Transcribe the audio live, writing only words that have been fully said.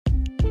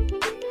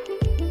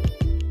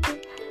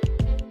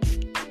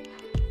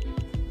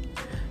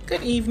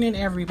Good evening,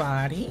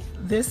 everybody.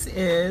 This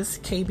is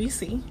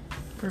KBC,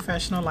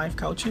 Professional Life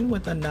Coaching,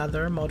 with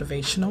another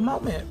motivational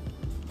moment.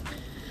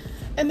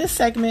 In this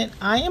segment,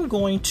 I am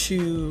going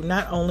to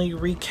not only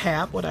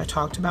recap what I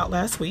talked about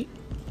last week,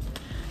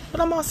 but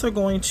I'm also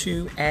going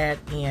to add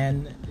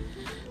in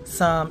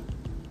some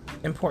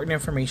important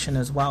information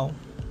as well.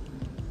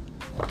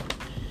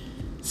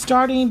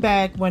 Starting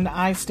back when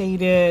I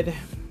stated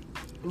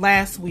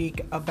last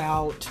week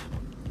about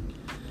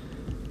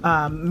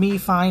me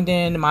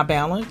finding my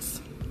balance,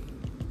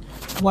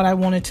 what I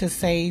wanted to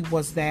say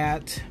was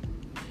that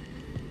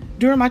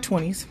during my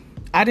 20s,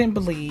 I didn't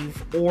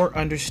believe or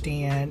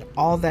understand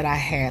all that I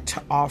had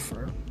to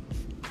offer.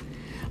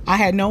 I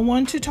had no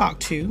one to talk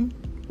to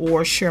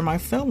or share my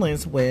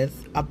feelings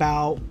with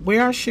about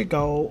where I should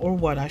go or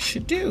what I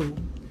should do,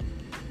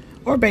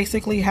 or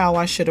basically how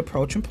I should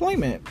approach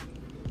employment.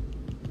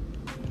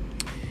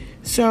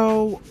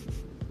 So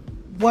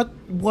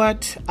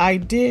what I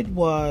did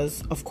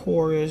was, of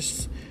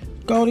course,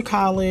 go to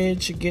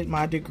college, get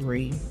my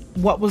degree.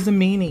 What was the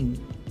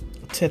meaning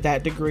to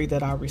that degree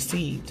that I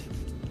received?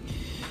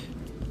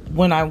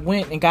 When I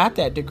went and got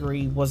that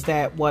degree, was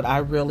that what I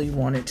really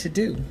wanted to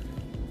do?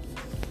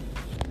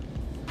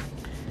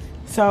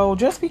 So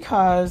just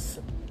because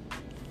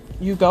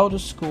you go to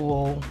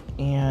school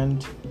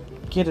and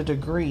get a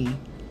degree,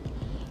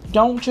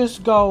 don't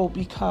just go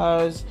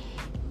because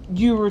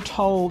you were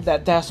told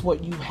that that's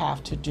what you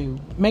have to do.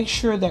 Make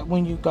sure that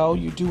when you go,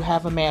 you do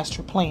have a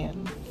master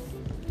plan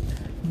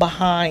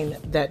behind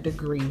that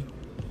degree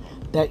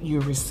that you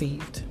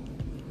received.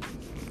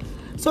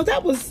 So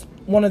that was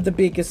one of the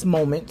biggest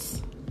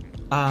moments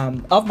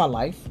of my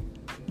life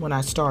when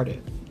I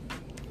started.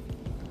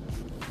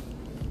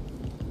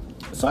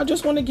 So I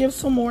just want to give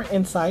some more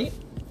insight,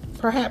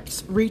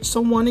 perhaps reach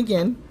someone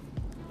again,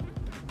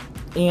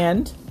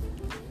 and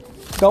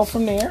go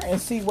from there and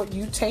see what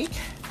you take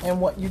and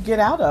what you get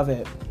out of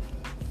it.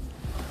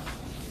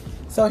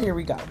 So here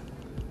we go.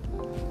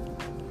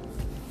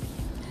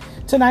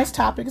 Tonight's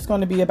topic is going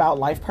to be about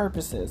life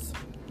purposes,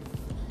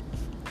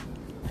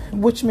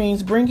 which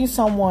means bringing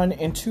someone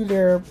into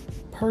their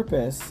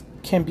purpose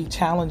can be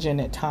challenging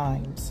at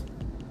times.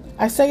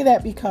 I say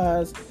that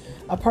because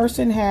a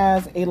person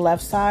has a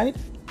left side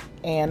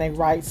and a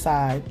right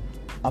side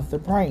of the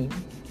brain,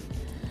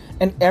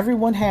 and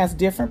everyone has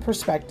different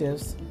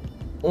perspectives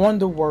on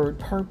the word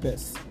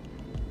purpose.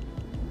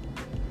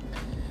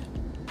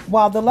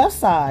 While the left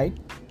side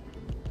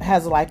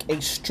has like a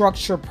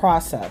structured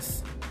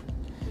process,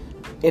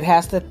 it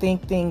has to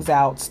think things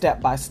out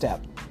step by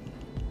step.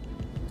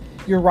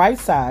 Your right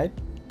side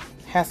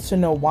has to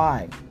know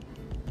why.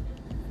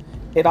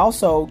 It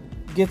also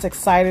gets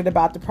excited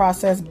about the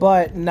process,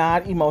 but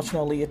not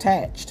emotionally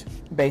attached.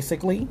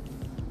 Basically,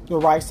 the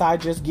right side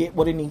just get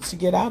what it needs to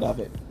get out of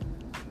it.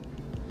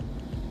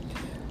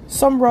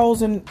 Some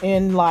roles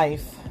in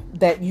life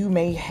that you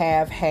may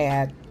have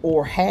had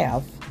or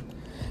have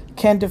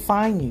can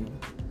define you,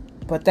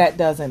 but that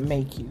doesn't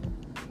make you.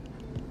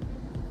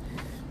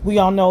 We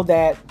all know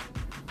that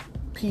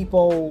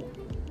people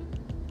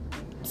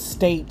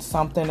state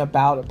something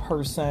about a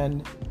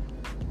person,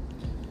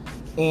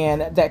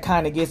 and that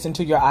kind of gets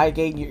into your eye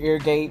gate and your ear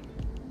gate,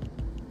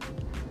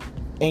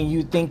 and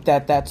you think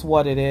that that's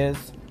what it is.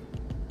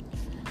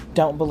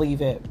 Don't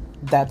believe it.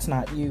 That's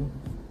not you.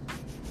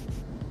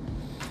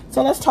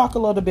 So let's talk a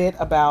little bit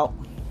about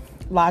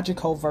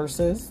logical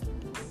versus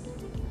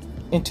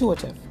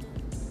intuitive.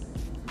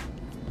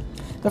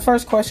 The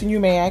first question you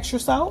may ask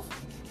yourself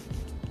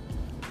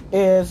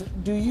is,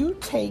 do you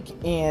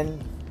take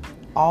in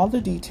all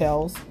the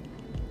details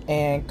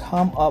and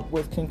come up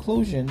with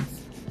conclusions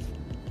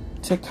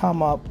to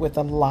come up with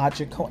a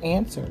logical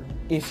answer?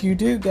 If you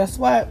do, guess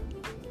what?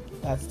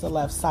 That's the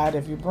left side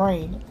of your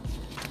brain.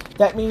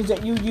 That means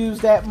that you use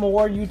that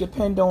more, you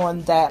depend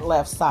on that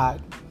left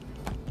side.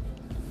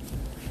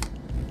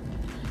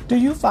 Do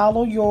you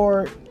follow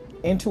your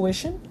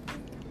intuition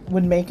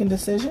when making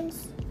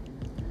decisions?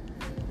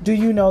 Do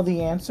you know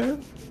the answer,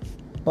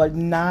 but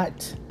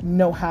not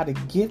know how to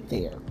get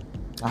there?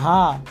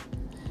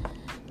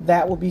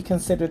 That will be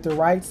considered the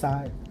right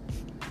side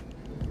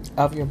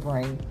of your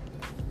brain.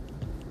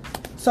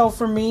 So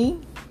for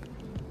me,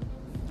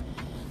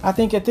 I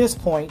think at this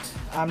point,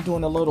 I'm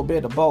doing a little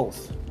bit of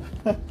both.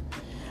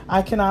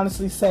 I can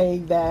honestly say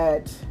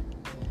that,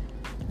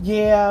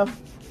 yeah,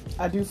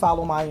 I do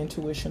follow my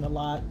intuition a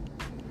lot.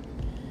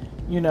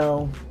 You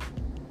know,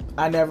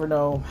 I never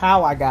know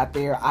how I got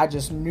there. I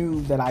just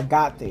knew that I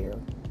got there,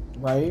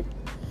 right?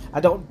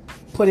 I don't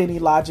put any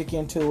logic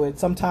into it.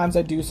 Sometimes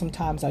I do,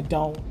 sometimes I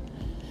don't.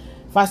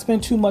 If I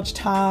spend too much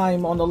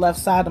time on the left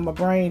side of my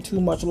brain, too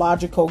much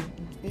logical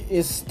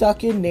is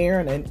stuck in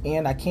there,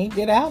 and I can't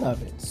get out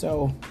of it.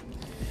 So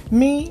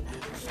me,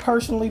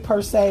 personally,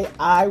 per se,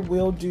 I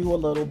will do a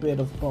little bit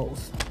of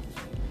both.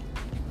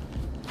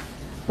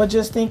 But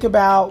just think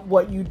about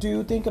what you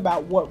do. Think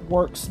about what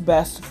works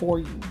best for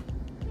you,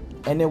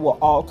 and it will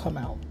all come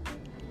out.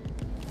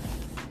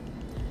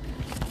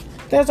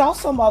 There's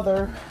also some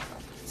other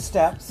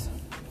steps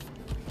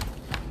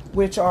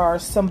which are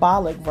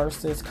symbolic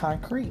versus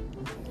concrete.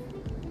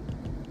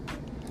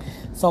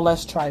 So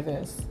let's try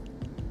this.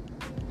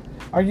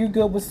 Are you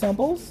good with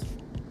symbols,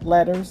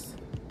 letters,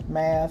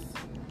 math,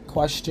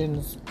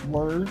 questions,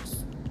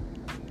 words?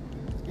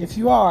 If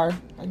you are,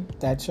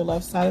 that's your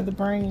left side of the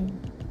brain.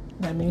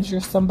 That means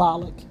you're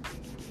symbolic.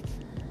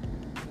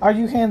 Are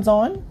you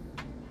hands-on?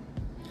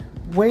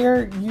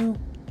 Where you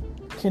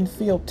can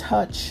feel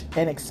touch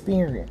and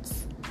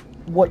experience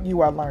what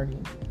you are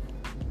learning.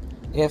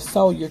 If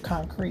so, you're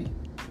concrete.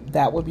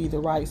 That would be the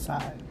right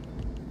side.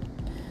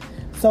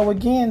 So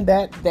again,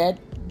 that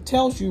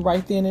tells you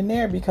right then and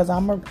there, because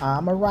I'm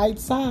a right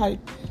side.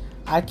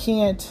 I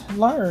can't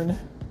learn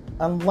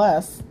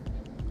unless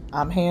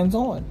I'm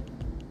hands-on.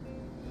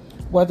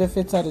 Whether if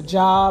it's at a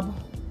job,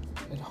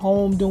 at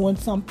home doing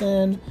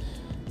something,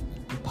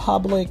 in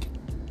public,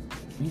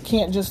 you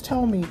can't just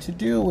tell me to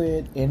do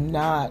it and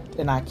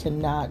I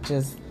cannot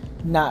just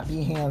not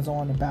be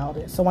hands-on about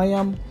it. So I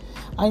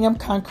am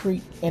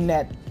concrete in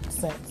that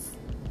sense.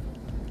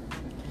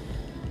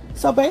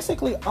 So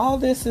basically all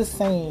this is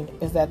saying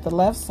is that the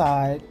left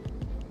side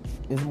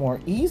is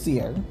more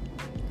easier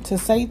to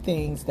say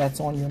things that's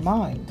on your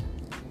mind.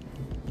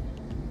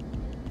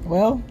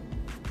 Well,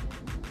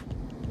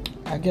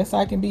 I guess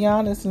I can be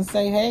honest and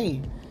say,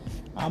 hey,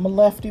 I'm a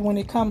lefty when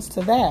it comes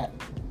to that.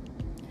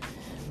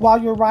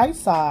 While your right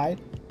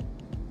side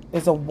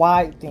is a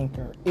wide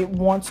thinker, it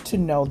wants to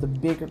know the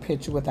bigger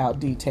picture without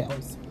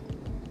details.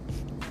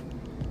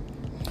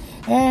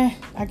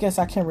 I guess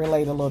I can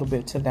relate a little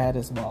bit to that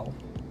as well.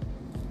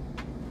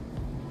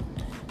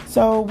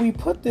 So we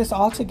put this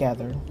all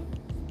together,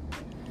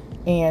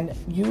 and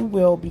you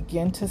will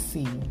begin to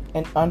see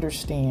and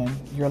understand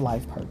your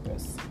life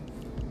purpose.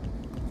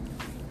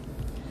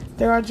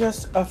 There are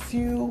just a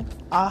few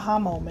aha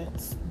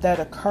moments that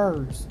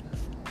occurs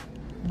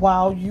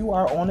while you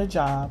are on a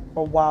job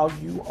or while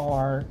you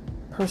are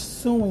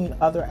pursuing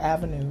other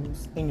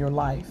avenues in your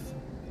life.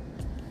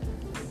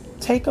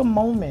 Take a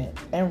moment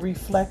and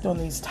reflect on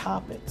these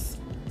topics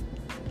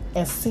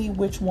and see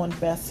which one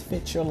best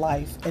fits your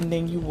life, and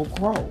then you will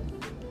grow.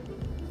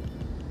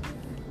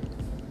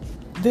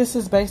 This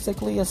is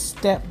basically a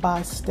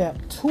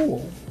step-by-step tool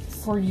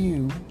for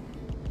you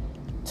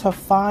to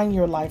find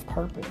your life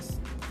purpose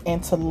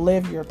and to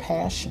live your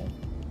passion.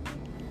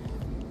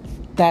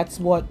 That's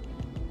what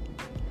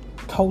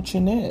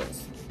coaching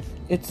is.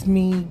 It's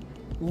me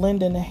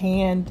lending a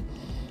hand,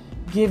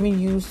 giving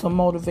you some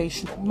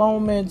motivational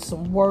moments,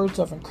 some words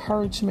of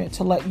encouragement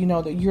to let you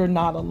know that you're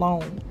not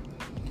alone.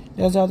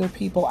 There's other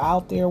people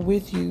out there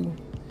with you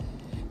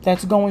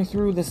that's going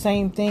through the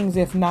same things,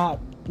 if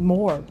not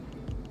more.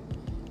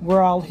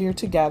 We're all here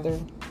together,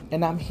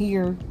 and I'm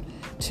here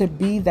to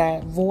be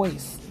that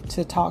voice,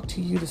 to talk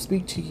to you, to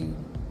speak to you,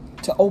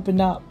 to open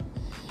up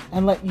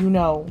and let you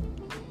know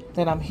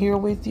that I'm here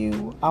with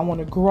you. I want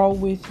to grow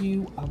with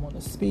you. I want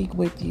to speak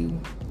with you.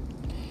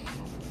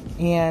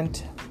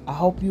 And I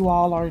hope you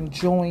all are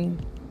enjoying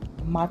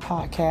my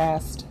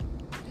podcast.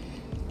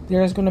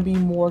 There's going to be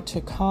more to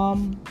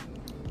come.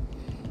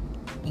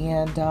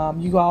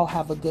 And you all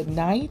have a good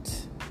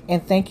night.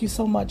 And thank you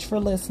so much for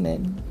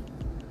listening.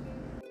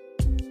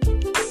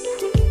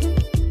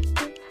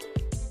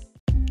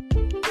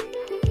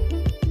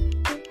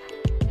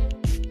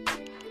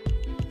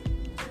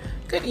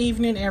 Good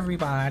evening,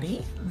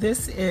 everybody.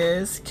 This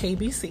is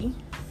KBC,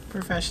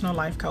 Professional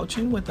Life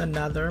Coaching, with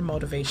another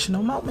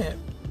motivational moment.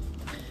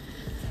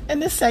 In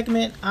this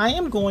segment, I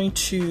am going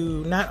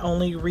to not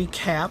only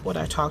recap what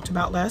I talked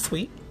about last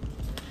week,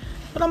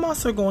 but I'm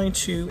also going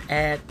to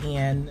add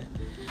in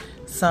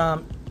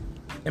some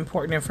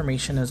important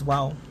information as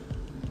well.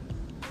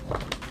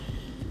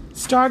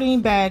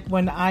 Starting back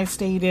when I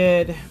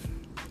stated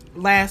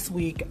last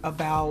week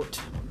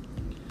about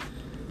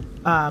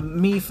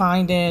me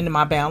finding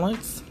my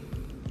balance,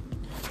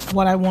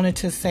 what I wanted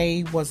to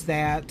say was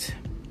that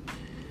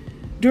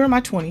during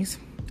my 20s,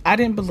 I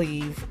didn't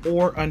believe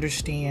or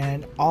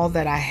understand all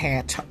that I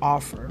had to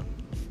offer.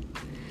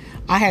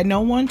 I had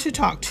no one to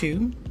talk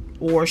to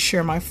or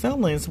share my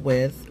feelings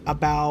with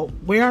about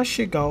where I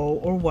should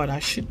go or what I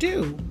should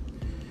do,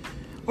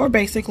 or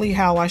basically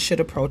how I should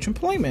approach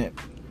employment.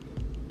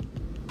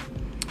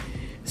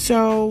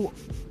 So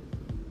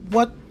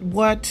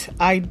what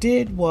I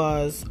did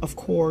was, of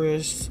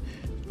course,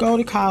 go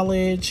to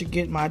college,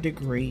 get my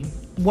degree.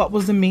 What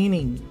was the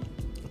meaning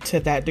to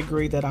that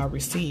degree that I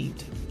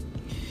received?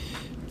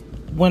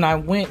 When I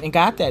went and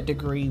got that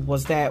degree,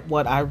 was that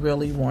what I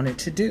really wanted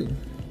to do?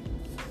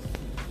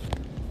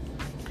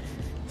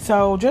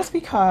 So just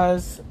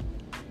because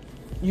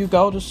you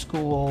go to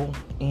school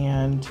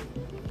and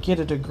get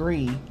a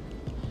degree,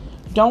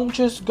 don't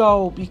just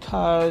go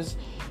because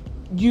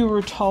you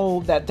were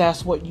told that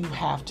that's what you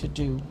have to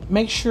do.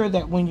 Make sure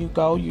that when you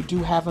go, you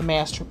do have a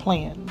master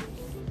plan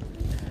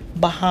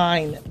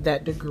behind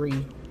that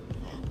degree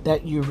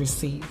that you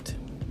received.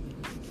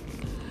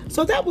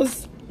 So that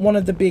was one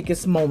of the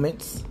biggest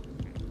moments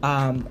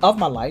of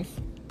my life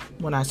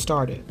when I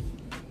started.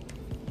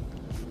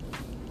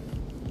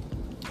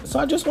 So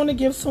I just want to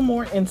give some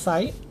more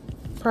insight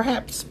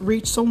perhaps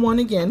reach someone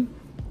again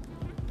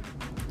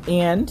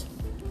and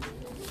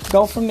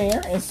go from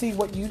there and see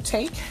what you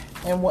take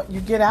and what you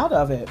get out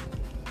of it.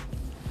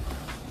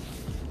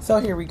 So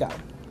here we go.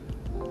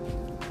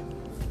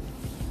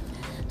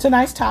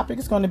 Tonight's topic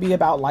is going to be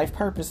about life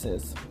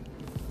purposes,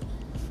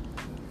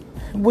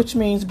 which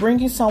means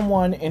bringing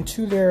someone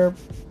into their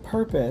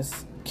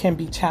purpose can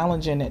be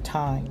challenging at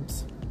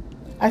times.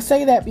 I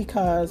say that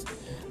because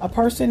a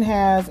person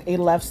has a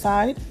left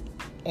side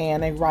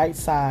and a right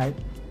side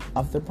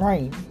of the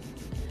brain,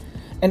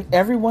 and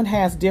everyone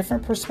has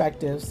different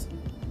perspectives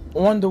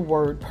on the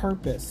word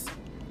purpose.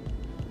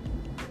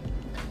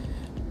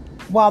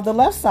 While the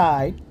left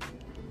side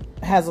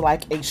has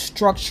like a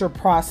structured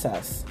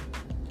process,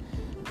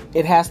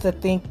 it has to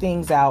think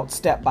things out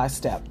step by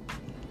step.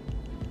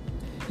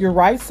 Your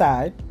right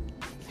side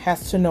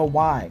has to know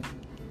why.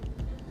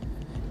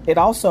 It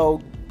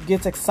also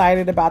gets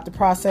excited about the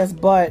process,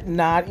 but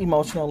not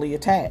emotionally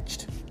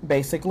attached.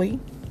 Basically,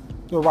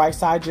 the right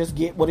side just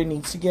get what it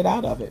needs to get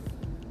out of it.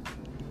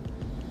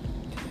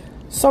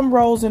 Some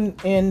roles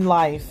in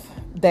life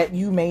that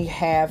you may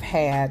have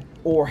had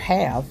or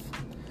have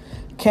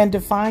can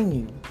define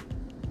you,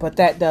 but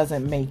that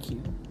doesn't make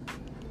you.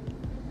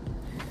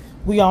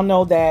 We all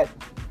know that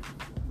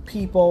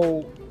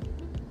people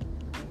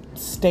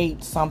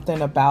state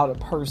something about a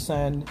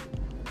person,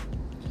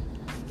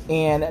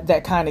 and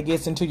that kind of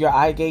gets into your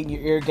eye gate and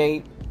your ear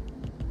gate,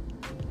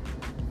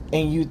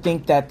 and you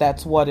think that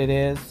that's what it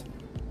is.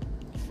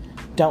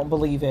 Don't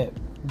believe it.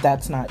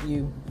 That's not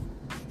you.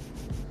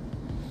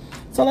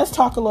 So let's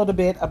talk a little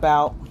bit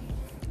about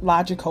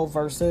logical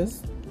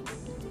versus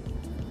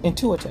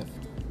intuitive.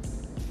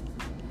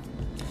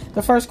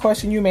 The first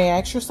question you may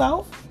ask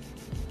yourself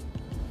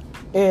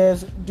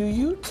is, do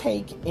you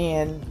take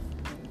in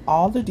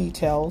all the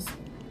details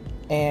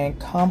and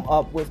come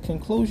up with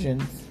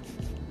conclusions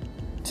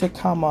to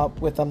come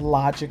up with a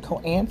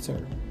logical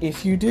answer?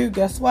 If you do,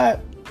 guess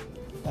what?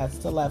 That's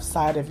the left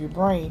side of your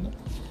brain.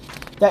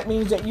 That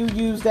means that you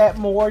use that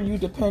more. You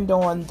depend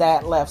on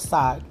that left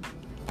side.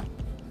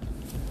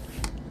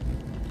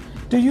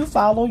 Do you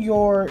follow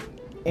your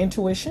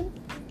intuition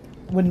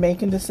when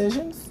making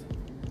decisions?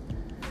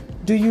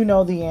 Do you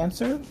know the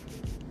answer,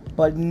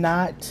 but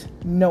not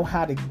know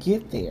how to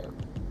get there?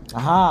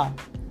 Aha.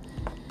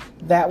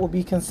 That will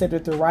be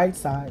considered the right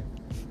side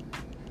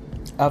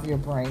of your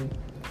brain.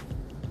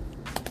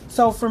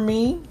 So for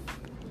me,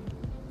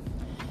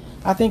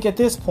 I think at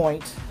this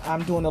point,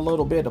 I'm doing a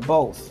little bit of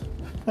both.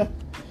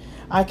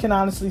 I can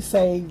honestly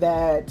say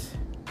that,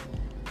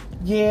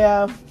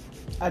 yeah,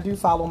 I do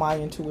follow my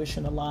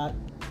intuition a lot.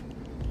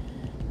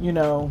 You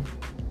know,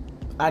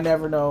 I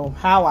never know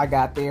how I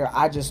got there.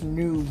 I just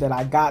knew that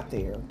I got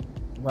there,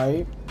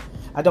 right?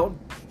 I don't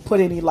put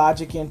any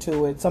logic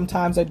into it.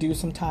 Sometimes I do,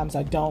 sometimes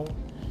I don't.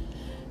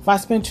 If I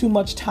spend too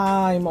much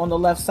time on the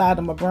left side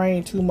of my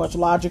brain, too much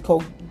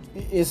logical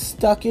is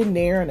stuck in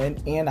there,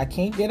 and I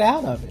can't get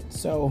out of it.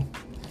 So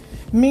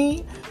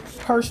me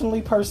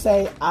personally, per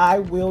se, I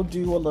will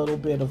do a little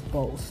bit of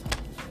both.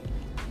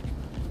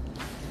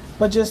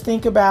 But just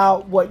think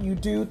about what you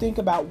do. Think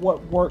about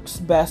what works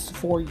best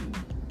for you,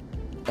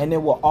 and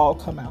it will all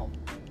come out.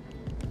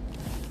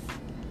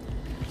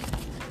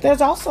 There's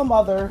also some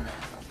other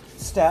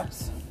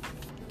steps,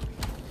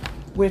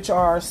 which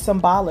are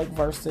symbolic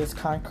versus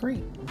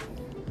concrete.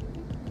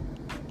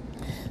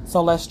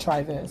 So let's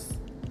try this.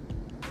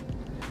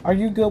 Are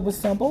you good with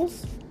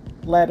symbols,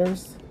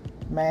 letters,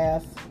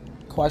 math,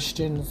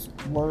 questions,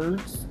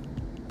 words?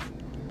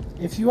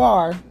 If you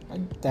are,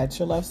 that's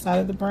your left side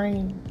of the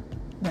brain.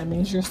 That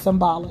means you're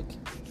symbolic.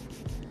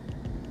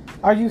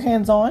 Are you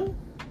hands-on?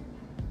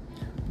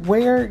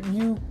 Where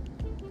you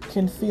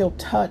can feel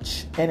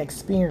touch and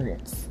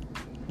experience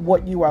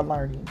what you are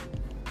learning.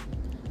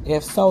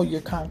 If so,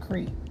 you're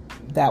concrete.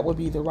 That would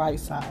be the right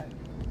side.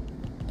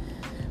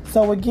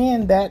 So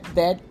again, that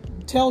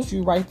tells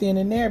you right then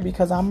and there,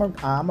 because I'm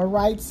a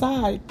right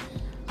side.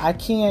 I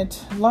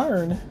can't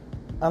learn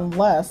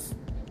unless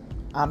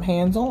I'm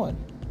hands-on.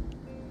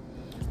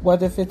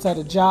 Whether if it's at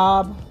a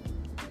job,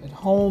 at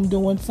home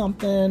doing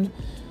something,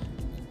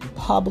 in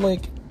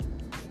public,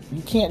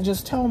 you can't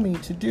just tell me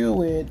to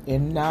do it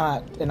and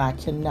I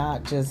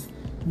cannot just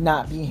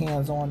not be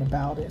hands-on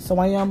about it. So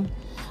I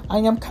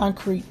am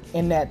concrete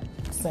in that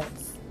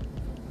sense.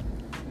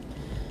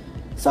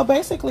 So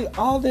basically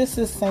all this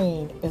is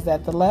saying is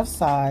that the left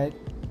side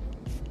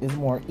is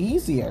more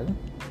easier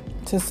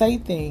to say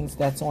things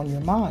that's on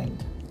your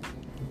mind.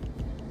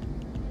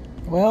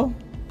 Well,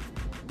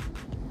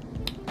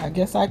 I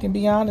guess I can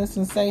be honest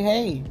and say,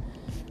 hey,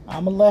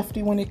 I'm a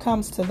lefty when it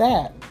comes to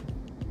that.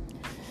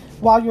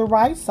 While your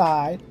right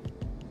side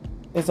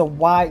is a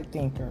wide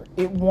thinker,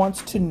 it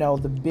wants to know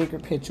the bigger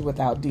picture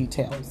without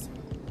details.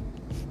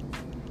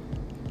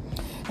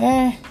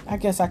 I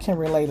guess I can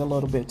relate a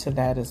little bit to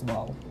that as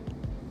well.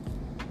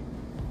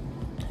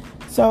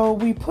 So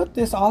we put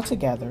this all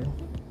together,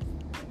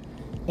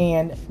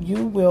 and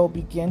you will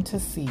begin to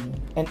see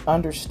and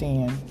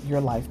understand your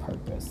life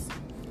purpose.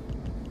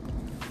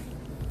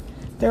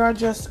 There are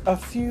just a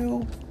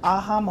few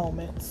aha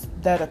moments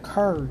that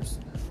occurs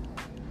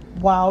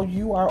while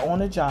you are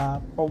on a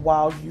job or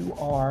while you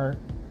are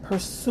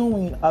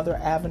pursuing other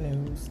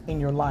avenues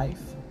in your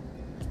life.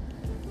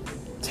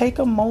 Take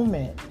a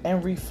moment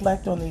and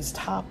reflect on these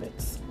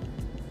topics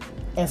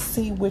and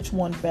see which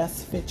one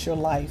best fits your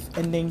life,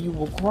 and then you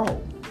will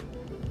grow.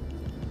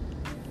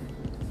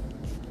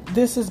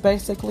 This is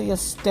basically a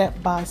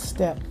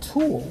step-by-step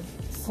tool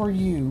for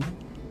you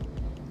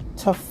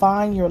to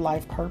find your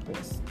life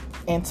purpose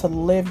and to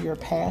live your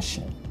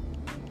passion.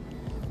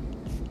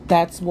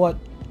 That's what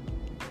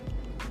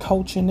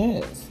coaching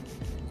is.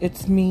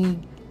 It's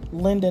me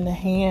lending a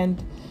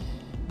hand,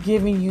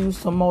 giving you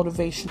some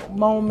motivational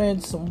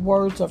moments, some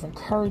words of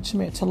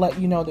encouragement to let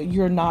you know that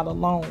you're not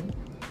alone.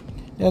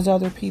 There's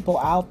other people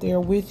out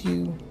there with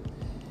you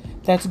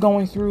that's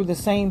going through the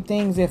same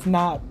things, if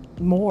not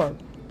more.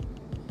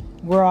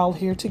 We're all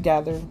here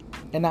together,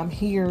 and I'm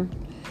here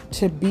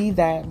to be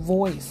that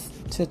voice,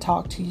 to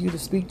talk to you, to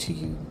speak to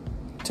you,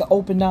 to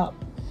open up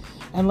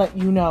and let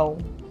you know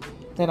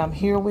that I'm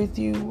here with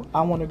you.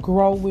 I want to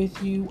grow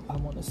with you. I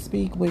want to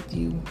speak with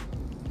you.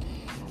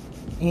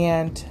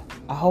 And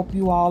I hope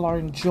you all are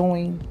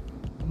enjoying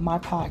my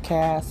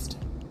podcast.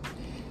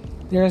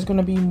 There's going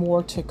to be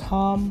more to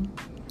come.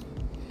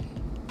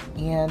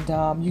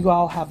 And you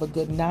all have a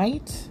good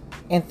night.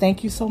 And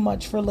thank you so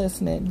much for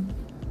listening.